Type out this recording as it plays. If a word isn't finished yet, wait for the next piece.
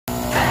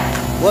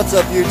What's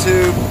up,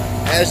 YouTube?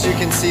 As you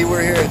can see,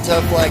 we're here at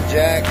Tough Like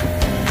Jack.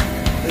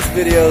 This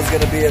video is going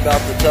to be about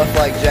the Tough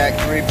Like Jack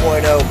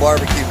 3.0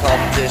 barbecue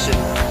competition.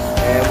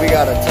 And we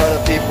got a ton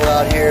of people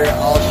out here.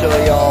 I'll show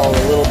y'all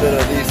a little bit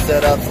of these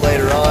setups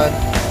later on.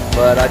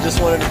 But I just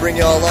wanted to bring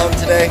y'all along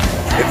today.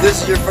 If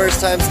this is your first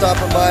time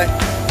stopping by,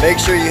 make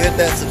sure you hit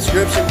that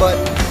subscription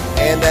button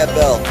and that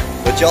bell.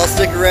 But y'all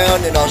stick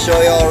around and I'll show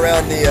y'all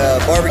around the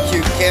barbecue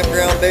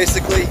campground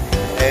basically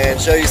and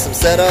show you some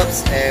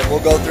setups, and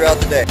we'll go throughout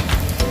the day.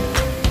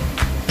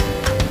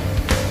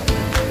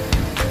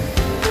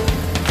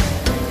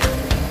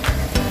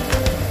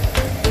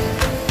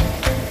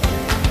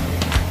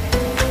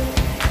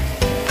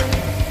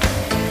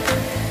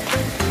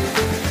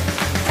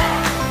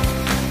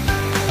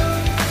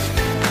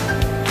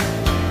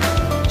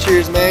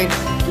 Cheers, man.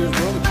 Cheers,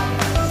 brother.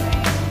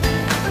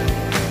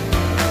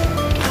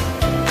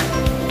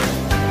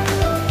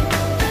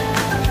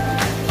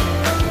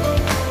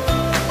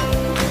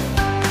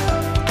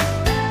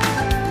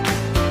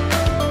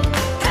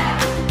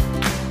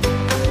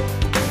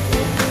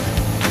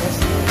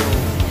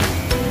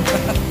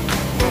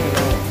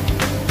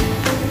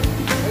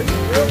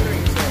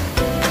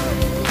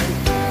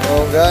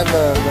 Oh, got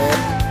none, man.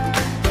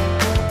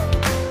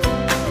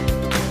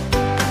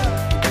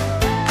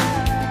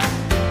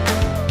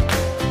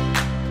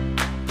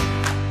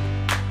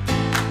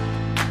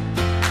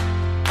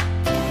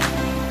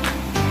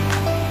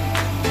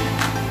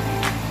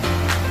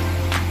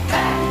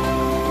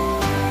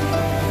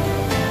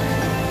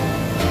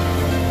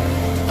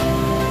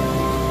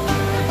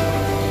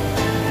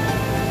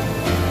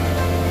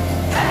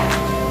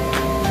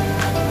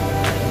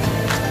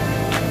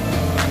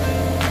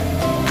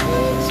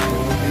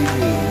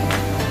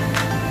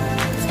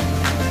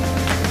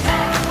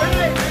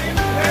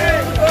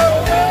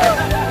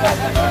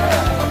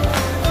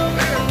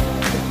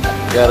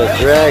 Got a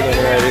dragon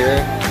right here.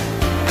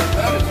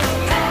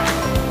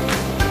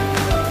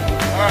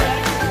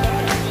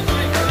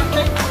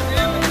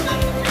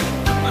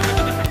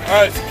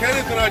 Alright, so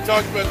Kenneth and I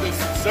talked about this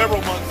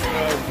several months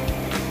ago.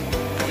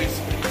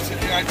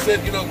 I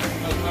said, you know,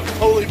 I'm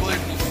totally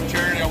believing this is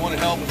charity. I want to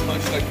help as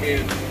much as I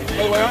can.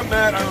 By the way, I'm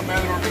Matt. I'm a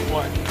matador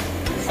B1.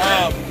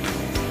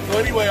 So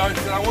anyway, I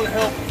said I want to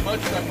help as much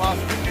as I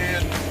possibly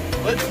can.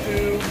 Let's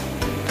do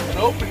an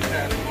open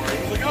category.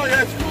 He's like, oh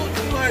yeah, it's cool.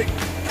 It's like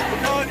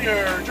Picanha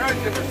or dry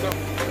tip or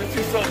something. Let's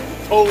do something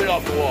totally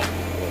off the wall.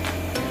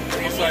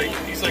 And he's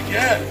like,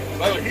 yeah.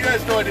 By the way, he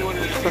has no idea what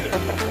it is either.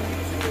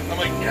 I'm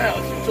like, yeah,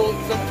 let's do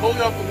something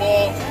totally off the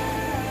wall.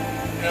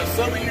 You know,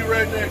 some of you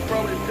rednecks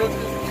probably have cooked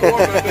this before,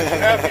 but I bet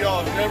half of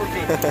y'all have never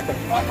cooked it.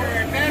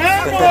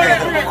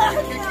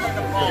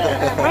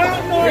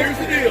 Here's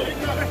the deal.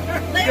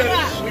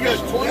 We got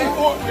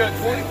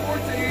 24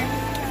 teams.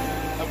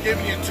 I'm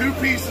giving you 2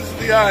 pieces of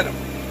the item.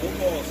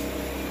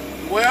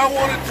 The way I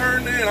want it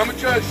turned in, I'm a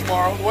judge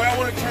tomorrow. The way I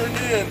want it turned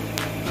in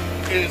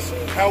is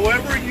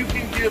however you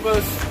can give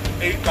us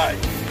 8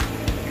 bites.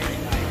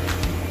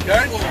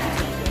 Okay?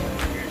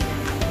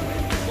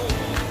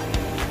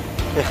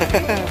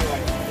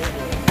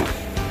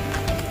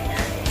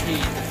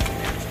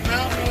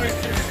 Mountain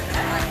oysters.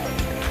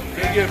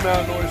 Gonna get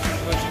mountain oysters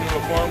unless you know a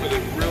farmer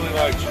that really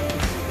likes you.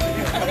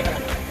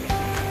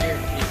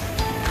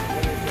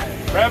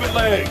 Rabbit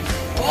legs.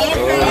 Oh,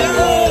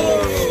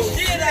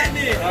 shit, I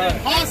did.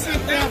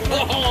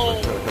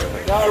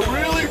 Now, I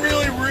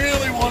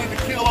really wanted to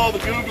kill all the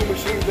Google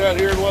machines out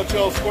here and watch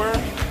y'all square.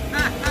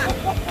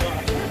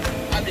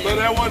 But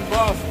that wasn't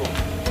possible.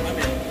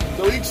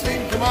 So each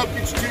team come up,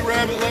 get you 2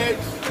 rabbit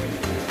legs.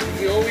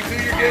 The only 2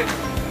 you're getting.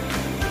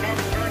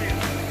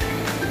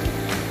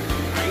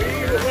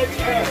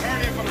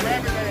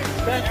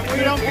 And we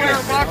don't get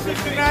our boxes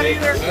tonight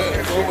either.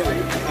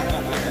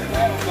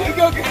 You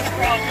go get the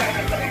rabbit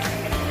legs.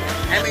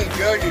 How many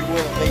judges will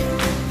it be?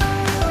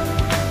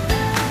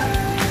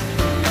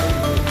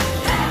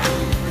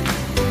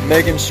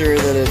 Making sure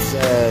that it's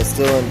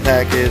still in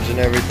package and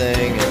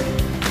everything,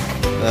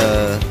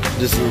 and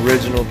just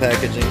original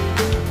packaging.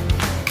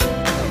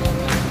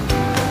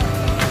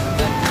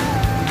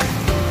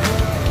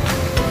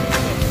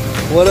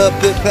 What up,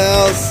 pit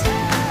pals?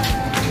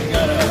 We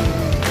got a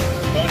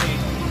bunny.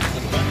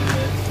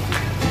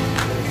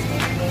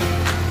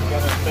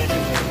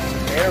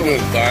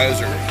 With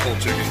thighs or whole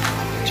chicken?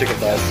 Chicken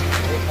thighs.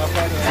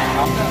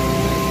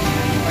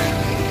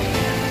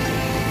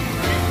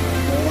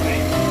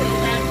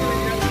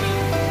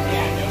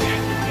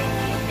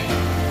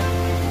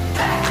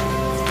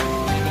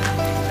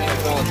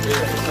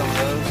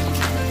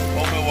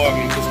 Old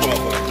Milwaukee, just well.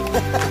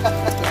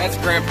 That's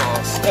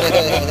Grandpa's.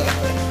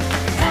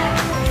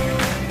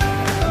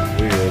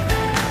 You're good.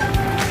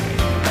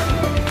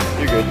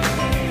 You're good.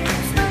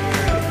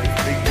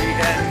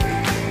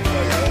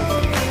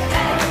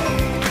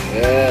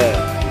 Yeah.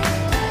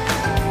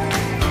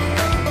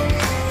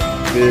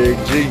 Big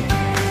G.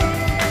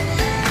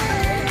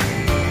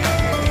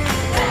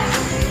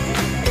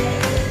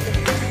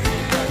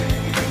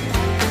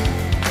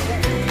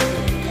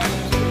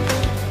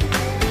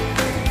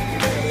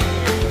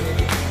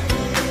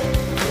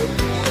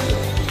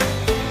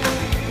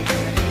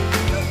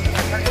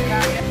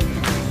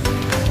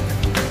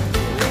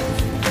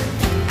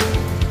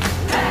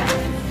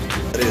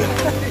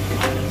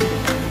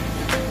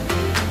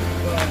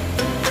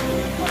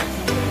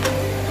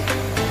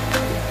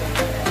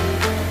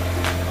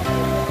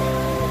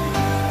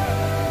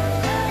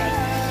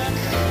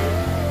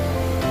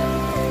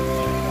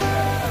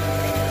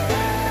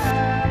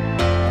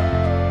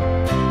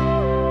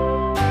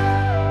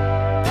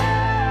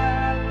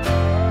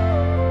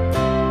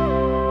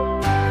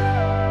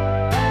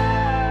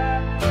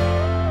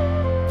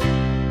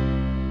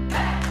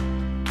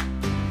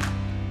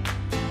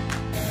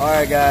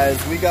 Alright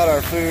guys, we got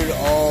our food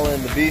all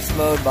in the beast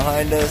mode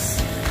behind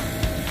us.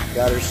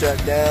 Got her shut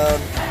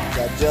down.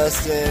 Got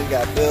Justin,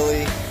 got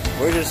Billy.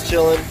 We're just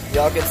chilling.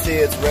 Y'all can see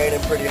it's raining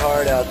pretty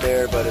hard out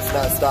there, but it's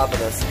not stopping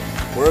us.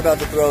 We're about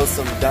to throw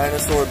some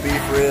dinosaur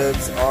beef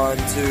ribs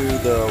onto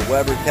the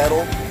Weber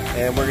kettle,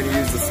 and we're gonna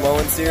use the slow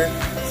and sear.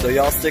 So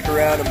y'all stick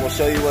around and we'll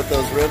show you what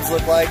those ribs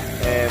look like,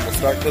 and we'll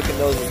start cooking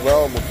those as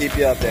well, and we'll keep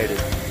you updated.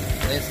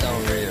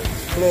 Flintstone ribs.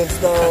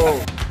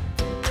 Flintstone.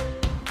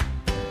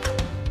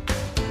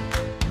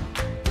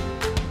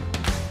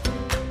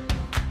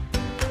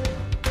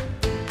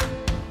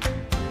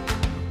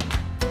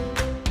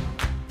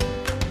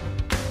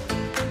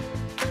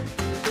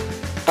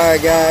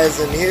 Alright guys,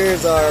 and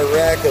here's our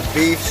rack of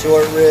beef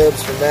short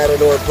ribs from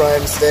Matador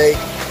Prime Steak.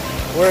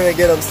 We're going to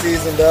get them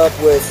seasoned up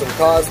with some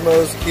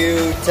Cosmos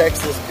Q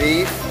Texas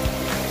beef,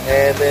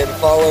 and then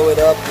follow it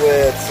up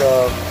with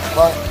some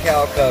hot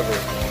cow cover.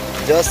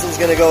 Justin's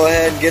going to go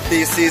ahead and get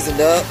these seasoned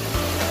up.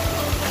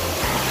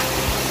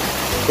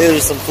 These are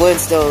some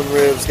Flintstone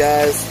ribs,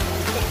 guys.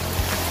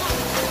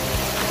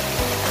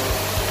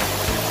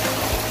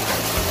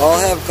 I'll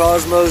have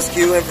Cosmos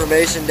Q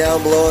information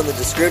down below in the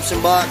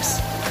description box.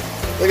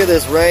 Look at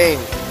this rain.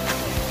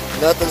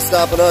 Nothing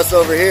stopping us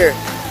over here.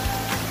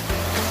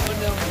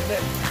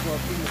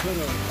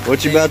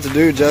 What you about to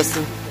do,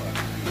 Justin?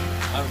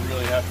 I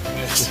really have to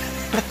miss.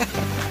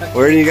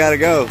 Where do you gotta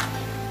go?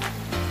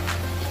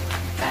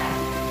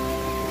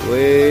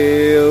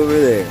 Way over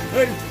there.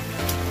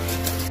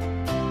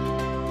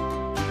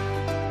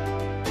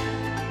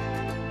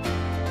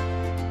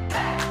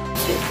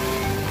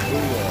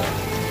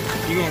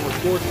 You gonna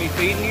record me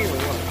feeding you or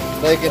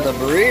what? Making the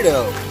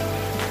burrito.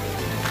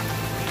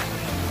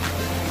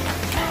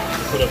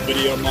 Put a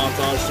video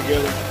montage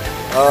together.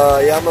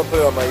 Yeah, I'm gonna put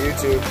it on my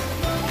YouTube.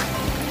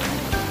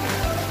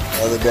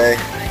 The other day.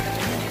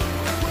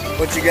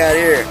 What you got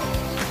here?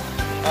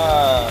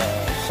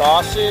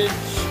 Sausage,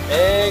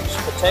 eggs,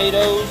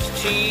 potatoes,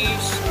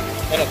 cheese,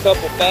 and a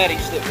couple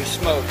fatties that we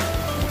smoked.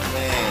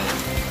 Man.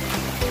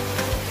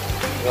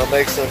 We'll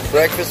make some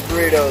breakfast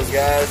burritos,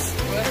 guys.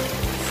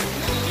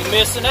 You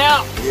missing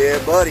out? Yeah,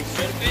 buddy.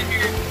 Should have been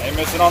here. Ain't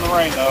missing on the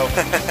rain though.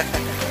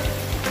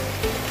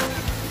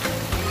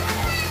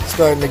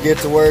 Starting to get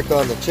to work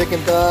on the chicken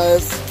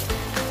thighs.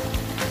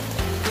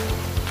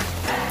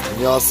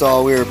 And y'all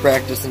saw we were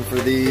practicing for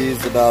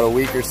these about a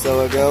week or so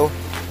ago.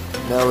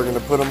 Now we're going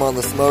to put them on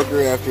the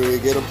smoker after we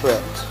get them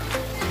prepped.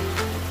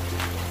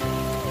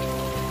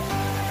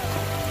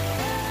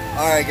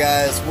 Alright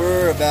guys,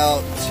 we're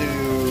about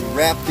to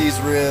wrap these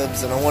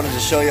ribs, and I wanted to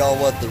show y'all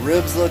what the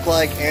ribs look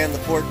like and the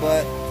pork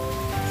butt.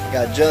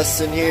 Got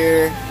Justin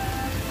here.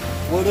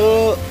 What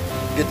up?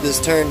 Get this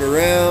turned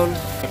around.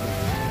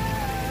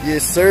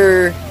 Yes,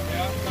 sir.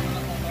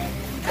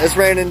 It's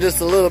raining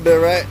just a little bit,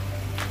 right?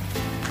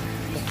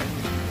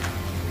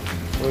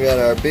 We got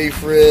our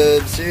beef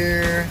ribs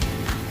here.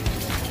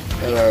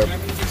 Got our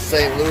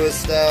St. Louis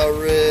style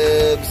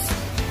ribs.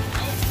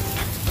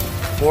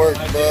 Pork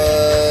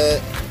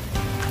butt.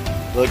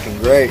 Looking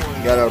great.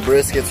 Got our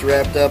briskets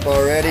wrapped up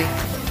already.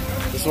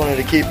 Just wanted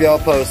to keep y'all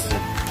posted.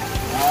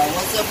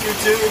 What's up,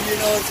 YouTube? You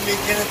know it's me,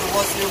 Kenneth, of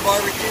What's New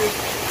Barbecue.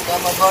 Got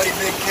my buddy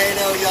Big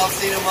Kano. Y'all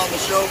seen him on the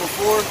show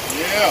before.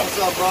 Yeah. What's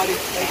up, buddy?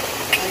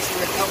 Thanks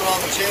for coming on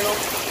the channel.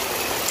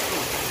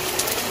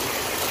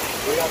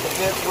 We got the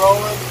pits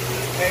rolling.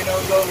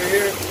 Kano's over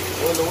here.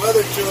 When the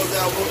weather chills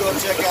out, we'll go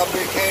check out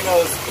Big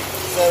Kano's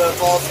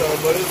setup also.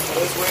 But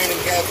it's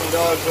raining cats and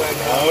dogs right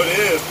now. Oh, it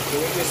is.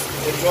 So we're just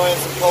enjoying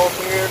some cold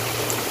beer,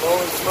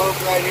 rolling smoke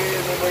right here,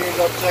 and then we're going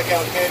to go check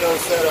out Kano's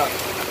setup.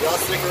 Y'all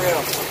stick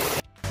around.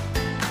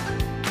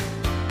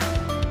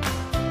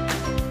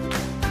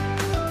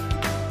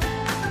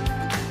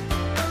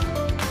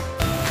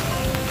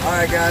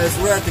 Alright guys,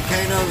 we're at the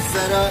Kano's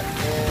setup,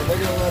 and they're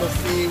going to let us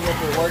see what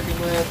they're working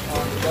with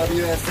on the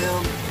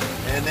WSM,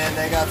 and then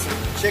they got some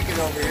chicken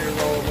over here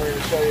rolling we're going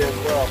to show you as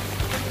well.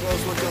 Tell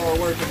us what y'all are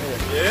working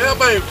with. Yeah,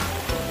 baby.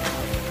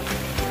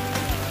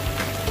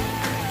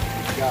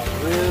 Got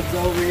ribs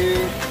over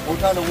here. What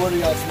kind of wood are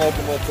y'all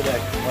smoking with today?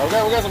 We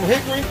got some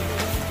hickory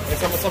and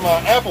some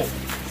apple.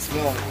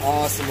 Smelling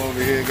awesome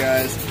over here,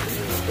 guys.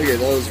 Look at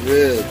those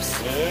ribs.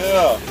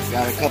 Yeah.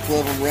 Got a couple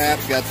of them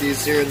wrapped. Got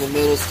these here in the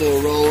middle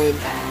still rolling.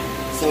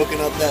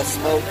 Soaking up that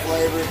smoke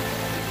flavor.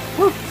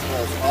 Woo.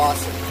 Smells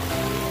awesome.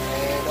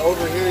 And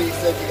over here you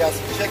said you got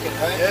some chicken,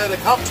 right? Yeah, the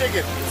comp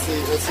chicken.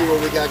 Let's see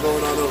what we got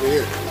going on over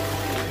here.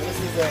 This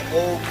is an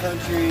old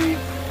country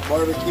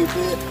barbecue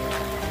pit.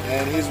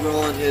 And he's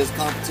rolling his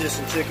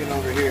competition chicken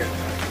over here.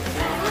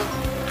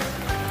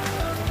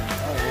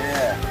 Oh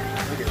yeah.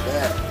 Look at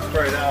that.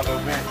 Spray it out a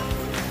little bit.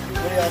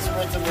 What are y'all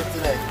sprinkling with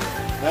today?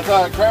 That's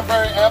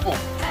cranberry apple.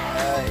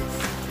 Nice.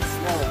 It's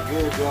smelling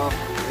good, y'all.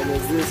 And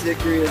is this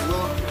hickory as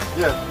well?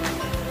 Yeah.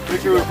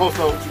 Hickory with post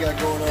What you got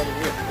going on in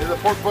here? There's a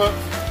pork butt.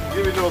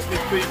 Give you a little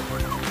sneak peek.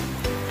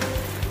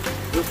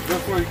 Just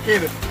for your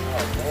kid.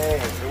 Oh man.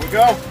 Here we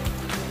go.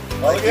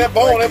 Look at that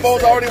bone. That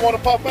bone's already want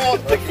to pop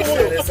out. Like you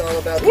said, it's all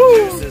about the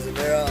juices, and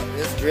they're out.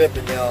 It's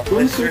dripping, y'all.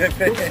 It's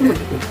dripping.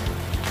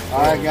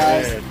 Alright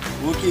guys,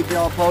 we'll keep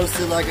y'all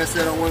posted. Like I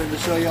said, I wanted to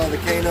show y'all the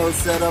Kano's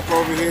setup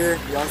over here.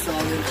 Y'all saw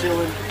them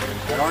chilling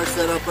at our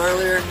setup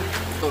earlier.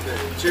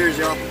 Cheers,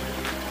 y'all.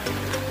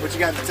 What you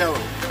got to tell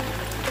them?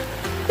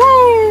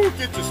 Woo!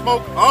 Get your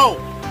smoke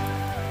on.